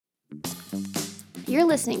You're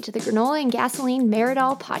listening to the Granola and Gasoline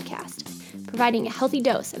Meridol podcast, providing a healthy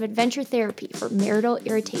dose of adventure therapy for marital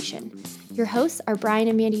irritation. Your hosts are Brian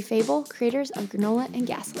and Mandy Fable, creators of Granola and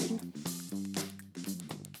Gasoline.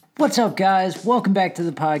 What's up, guys? Welcome back to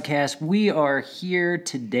the podcast. We are here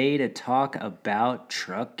today to talk about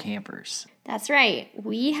truck campers. That's right.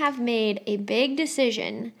 We have made a big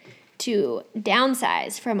decision to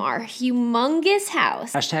downsize from our humongous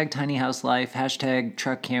house. Hashtag tiny house life, hashtag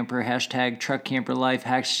truck camper, hashtag truck camper life,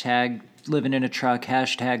 hashtag living in a truck,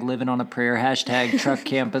 hashtag living on a prayer, hashtag truck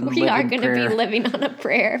camping. We are going to be living on a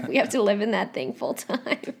prayer if we have to live in that thing full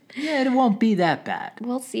time. Yeah, it won't be that bad.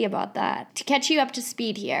 We'll see about that. To catch you up to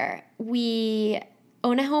speed here, we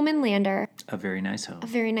own a home in Lander. A very nice home. A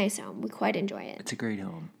very nice home. We quite enjoy it. It's a great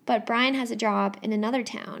home. But Brian has a job in another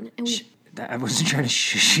town, and we... I wasn't trying to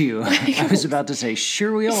shush you. I was about to say,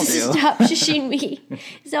 sure, we all do. Stop shushing me.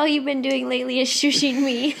 Is all you've been doing lately is shushing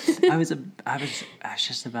me. I was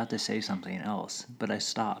just about to say something else, but I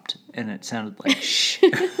stopped, and it sounded like shh.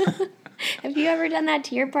 Have you ever done that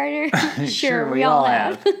to your partner? Sure, we all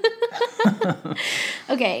have.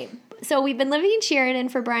 Okay, so we've been living in Sheridan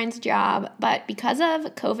for Brian's job, but because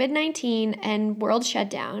of COVID-19 and world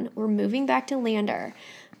shutdown, we're moving back to Lander.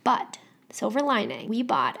 But silver lining, we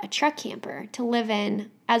bought a truck camper to live in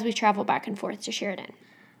as we travel back and forth to Sheridan.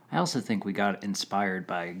 I also think we got inspired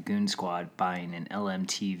by Goon Squad buying an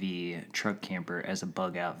LMTV truck camper as a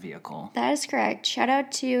bug-out vehicle. That is correct. Shout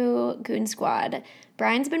out to Goon Squad.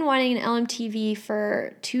 Brian's been wanting an LMTV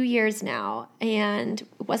for 2 years now, and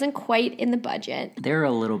it wasn't quite in the budget. They're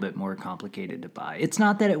a little bit more complicated to buy. It's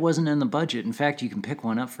not that it wasn't in the budget. In fact, you can pick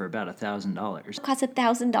one up for about $1,000. It costs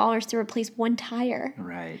 $1,000 to replace one tire.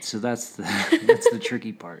 Right. So that's the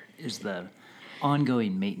tricky part, is the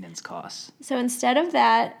ongoing maintenance costs. So instead of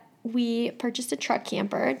that, we purchased a truck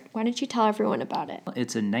camper. Why don't you tell everyone about it?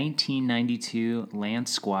 It's a 1992 Land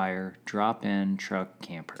Squire drop-in truck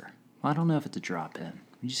camper. Well, I don't know if it's a drop-in.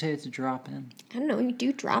 Would you say it's a drop-in? I don't know. You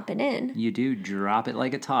do drop it in. You do drop it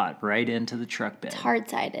like a tot right into the truck bed. It's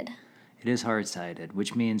hard-sided. It is hard-sided,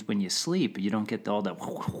 which means when you sleep, you don't get all that...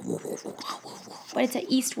 But it's an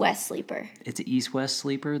east-west sleeper. It's an east-west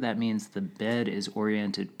sleeper. That means the bed is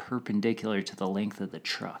oriented perpendicular to the length of the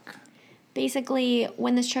truck. Basically,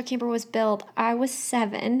 when this truck camper was built, I was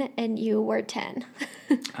 7 and you were 10.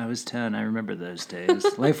 I was 10. I remember those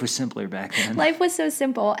days. Life was simpler back then. Life was so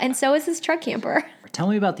simple, and so is this truck camper. Tell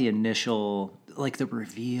me about the initial, the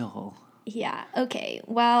reveal. Yeah, okay.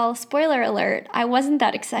 Well, spoiler alert, I wasn't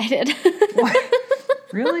that excited. What?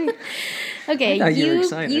 Really? Okay, I thought you were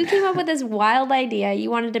excited. You came up with this wild idea. You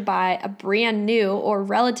wanted to buy a brand new or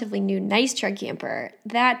relatively new nice truck camper.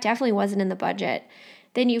 That definitely wasn't in the budget.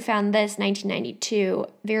 Then you found this 1992,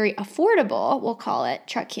 very affordable, we'll call it,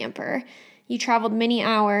 truck camper. You traveled many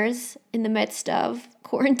hours in the midst of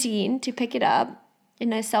quarantine to pick it up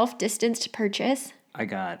in a self-distanced purchase. I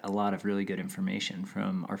got a lot of really good information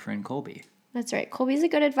from our friend Colby. That's right. Colby's a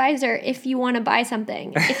good advisor if you want to buy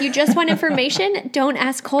something. If you just want information, don't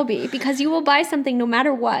ask Colby because you will buy something no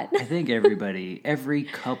matter what. I think every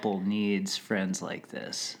couple needs friends like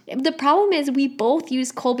this. The problem is we both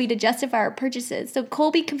use Colby to justify our purchases. So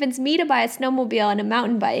Colby convinced me to buy a snowmobile and a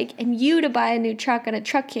mountain bike and you to buy a new truck and a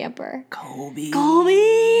truck camper. Colby!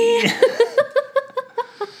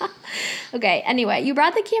 Okay, anyway, you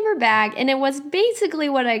brought the camper back and it was basically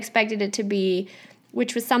what I expected it to be,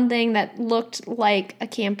 which was something that looked like a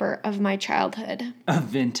camper of my childhood. A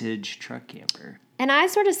vintage truck camper. And I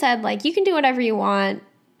sort of said, you can do whatever you want.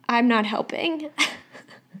 I'm not helping.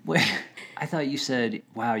 Wait, I thought you said,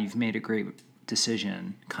 wow, you've made a great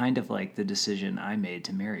decision, kind of like the decision I made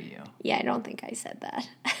to marry you. Yeah, I don't think I said that.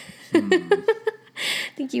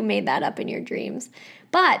 I think you made that up in your dreams.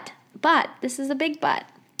 But, this is a big but.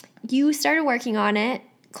 You started working on it,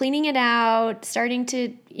 cleaning it out, starting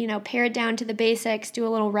to, pare it down to the basics, do a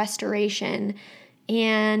little restoration,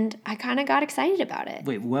 and I kind of got excited about it.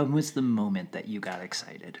 Wait, when was the moment that you got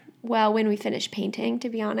excited? Well, when we finished painting, to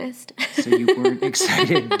be honest. So you weren't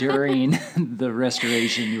excited during the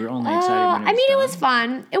restoration, you were only excited when it was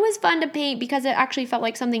fun. It was fun to paint because it actually felt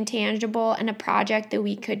like something tangible and a project that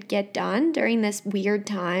we could get done during this weird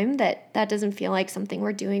time that doesn't feel like something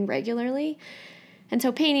we're doing regularly. And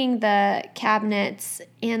so painting the cabinets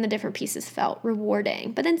and the different pieces felt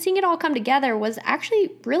rewarding. But then seeing it all come together was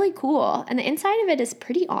actually really cool. And the inside of it is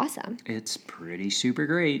pretty awesome. It's pretty super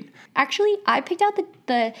great. Actually, I picked out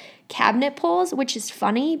the cabinet pulls, which is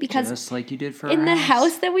funny because just like you did for in the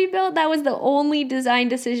house that we built, that was the only design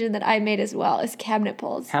decision that I made as well, is cabinet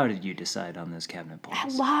pulls. How did you decide on those cabinet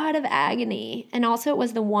pulls? A lot of agony. And also it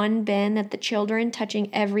was the one bin that the children touching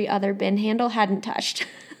every other bin handle hadn't touched.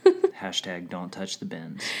 Hashtag don't touch the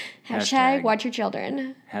bins. Hashtag watch your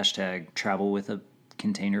children. Hashtag travel with a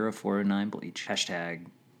container of 409 bleach. Hashtag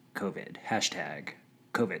COVID. Hashtag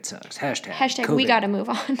COVID sucks. Hashtag COVID. We gotta move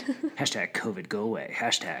on. Hashtag COVID go away.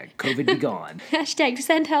 Hashtag COVID be gone. Hashtag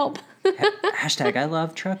send help. Hashtag I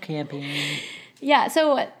love truck camping. Yeah,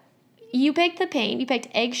 so you picked the paint. You picked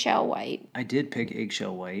eggshell white. I did pick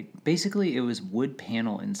eggshell white. Basically, it was wood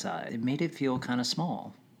panel inside. It made it feel kind of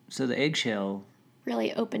small. So the eggshell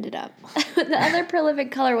really opened it up. The other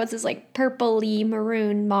prolific color was this like purpley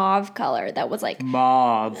maroon mauve color that was like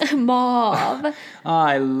mauve. Mauve.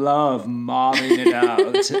 I love mauving it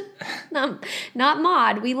out. Not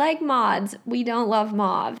mod. We like mods. We don't love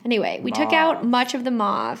mauve. Anyway, we took out much of the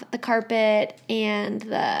mauve, the carpet, and the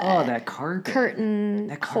that carpet.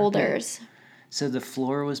 Curtain holders. So the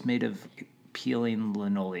floor was made of peeling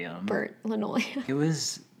linoleum. Burnt linoleum. It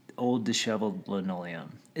was old disheveled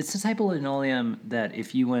linoleum. It's the type of linoleum that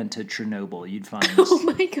if you went to Chernobyl, you'd find. Oh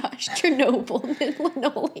my gosh, Chernobyl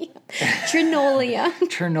linoleum. Trinoleum.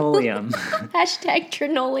 Trinoleum. Hashtag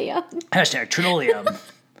trinoleum. Hashtag trinoleum.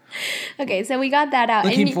 Okay, so we got that out.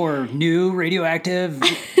 Looking for new radioactive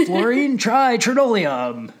fluorine? Try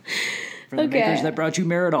trinoleum. For the makers that brought you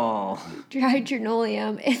Meridol. Try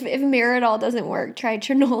trinoleum. If Meridol doesn't work, try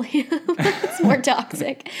trinoleum. It's more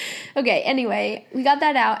toxic. Okay, anyway, we got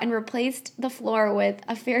that out and replaced the floor with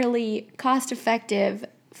a fairly cost-effective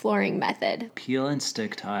flooring method. Peel and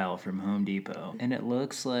stick tile from Home Depot. And it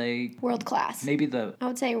looks like... world class. Maybe I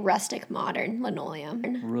would say rustic modern linoleum.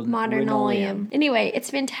 Modern linoleum. Anyway, it's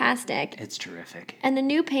fantastic. It's terrific. And the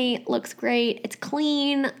new paint looks great. It's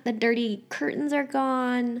clean. The dirty curtains are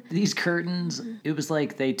gone. These curtains, it was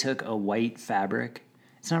like they took a white fabric.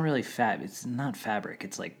 It's not really it's not fabric.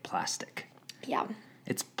 It's like plastic. Yeah.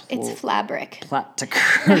 It's flabric.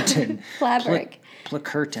 Curtain. Flabric.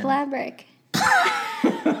 Curtain. Flabric.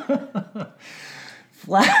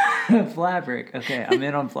 Flabric. Okay, I'm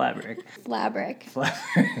in on Flabric. Flabric.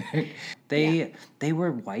 They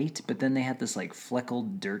were white, but then they had this like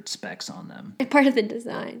fleckled dirt specks on them. Part of the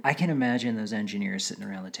design. I can imagine those engineers sitting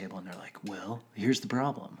around the table and they're like, well, here's the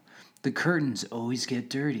problem. The curtains always get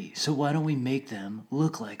dirty, so why don't we make them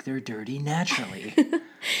look like they're dirty naturally?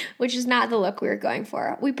 Which is not the look we were going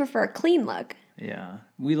for. We prefer a clean look. Yeah.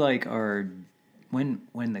 We like our... When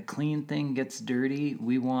the clean thing gets dirty,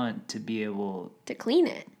 we want to be able... to clean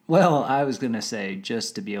it. Well, I was going to say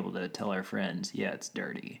just to be able to tell our friends, yeah, it's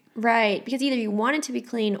dirty. Right, because either you want it to be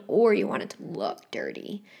clean or you want it to look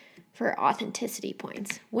dirty for authenticity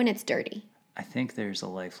points when it's dirty. I think there's a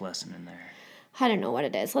life lesson in there. I don't know what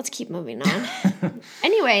it is. Let's keep moving on.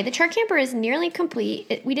 Anyway, the truck camper is nearly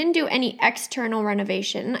complete. We didn't do any external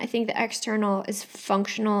renovation. I think the external is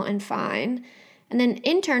functional and fine. And then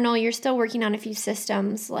internal, you're still working on a few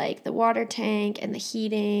systems like the water tank and the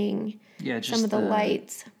heating. Yeah, just some of the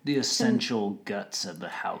lights. The essential guts of the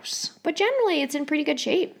house. But generally, it's in pretty good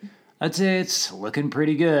shape. I'd say it's looking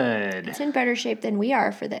pretty good. It's in better shape than we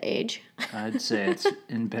are for the age. I'd say it's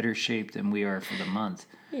in better shape than we are for the month.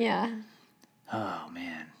 Yeah. Oh,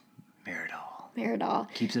 man.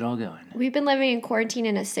 Meridol. Keeps it all going. We've been living in quarantine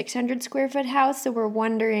in a 600 square foot house, so we're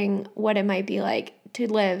wondering what it might be like to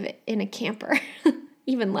live in a camper.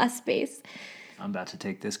 Even less space. I'm about to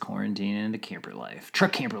take this quarantine into camper life.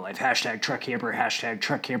 Truck camper life. Hashtag truck camper. Hashtag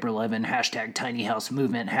truck camper living. Hashtag tiny house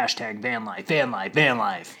movement. Hashtag van life. Van life. Van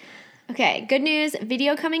life. Okay, good news.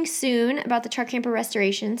 Video coming soon about the truck camper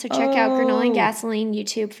restoration. So check out Granola and Gasoline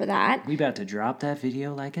YouTube for that. We about to drop that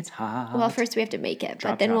video like it's hot. Well, first we have to make it,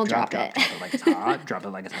 but then we'll drop it. Drop it like it's hot. Drop it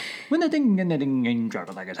like it's hot. When the ding, drop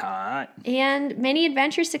it like it's hot. And many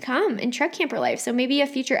adventures to come in truck camper life. So maybe a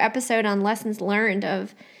future episode on lessons learned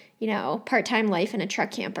of, part-time life in a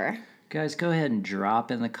truck camper. Guys, go ahead and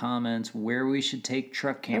drop in the comments where we should take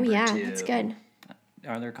truck camper to. Oh, yeah, that's good.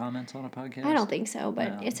 Are there comments on a podcast? I don't think so,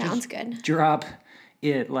 but it sounds good. Drop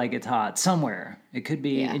it like it's hot somewhere. It could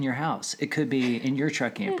be in your house. It could be in your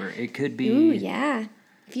truck camper. It could be... Ooh, yeah.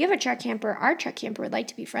 If you have a truck camper, our truck camper would like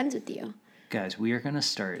to be friends with you. Guys, we are going to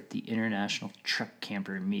start the International Truck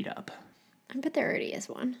Camper Meetup. I bet there already is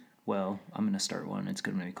one. Well, I'm going to start one. It's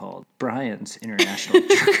going to be called Brian's International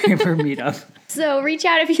Truck Camper Meetup. So reach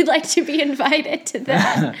out if you'd like to be invited to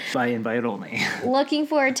that. By invite only. Looking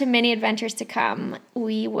forward to many adventures to come.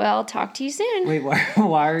 We will talk to you soon. Wait,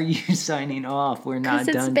 why are you signing off? We're not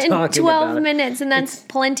done talking about it. It's been 12 minutes, and that's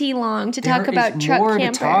plenty long to talk about truck camper. There is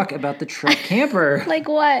more to talk about the truck camper. Like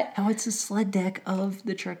what? How it's a sled deck of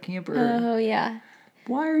the truck camper. Oh, yeah.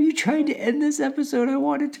 Why are you trying to end this episode? I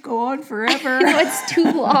want it to go on forever. No, it's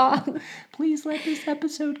too long. Please let this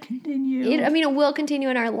episode continue. It will continue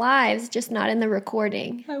in our lives, just not in the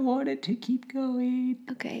recording. I want it to keep going.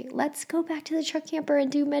 Okay, let's go back to the truck camper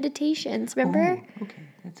and do meditations, remember? Oh, okay,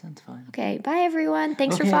 that sounds fun. Okay, bye everyone.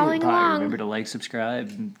 Thanks for following bye. along. Remember to like, subscribe,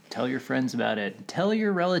 and tell your friends about it. Tell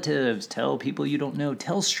your relatives. Tell people you don't know.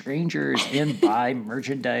 Tell strangers and buy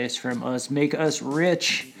merchandise from us. Make us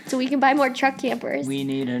rich. So we can buy more truck campers. We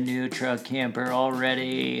need a new truck camper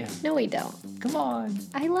already. No, we don't. Come on.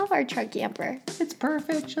 I love our truck camper. It's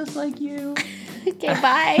perfect, just like you. Okay,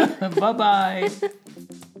 bye. Bye-bye.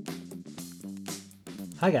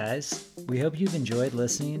 Hi, guys. We hope you've enjoyed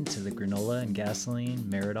listening to the Granola and Gasoline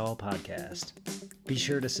Meridol podcast. Be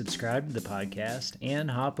sure to subscribe to the podcast and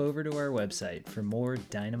hop over to our website for more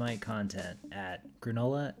dynamite content at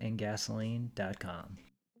granolaandgasoline.com.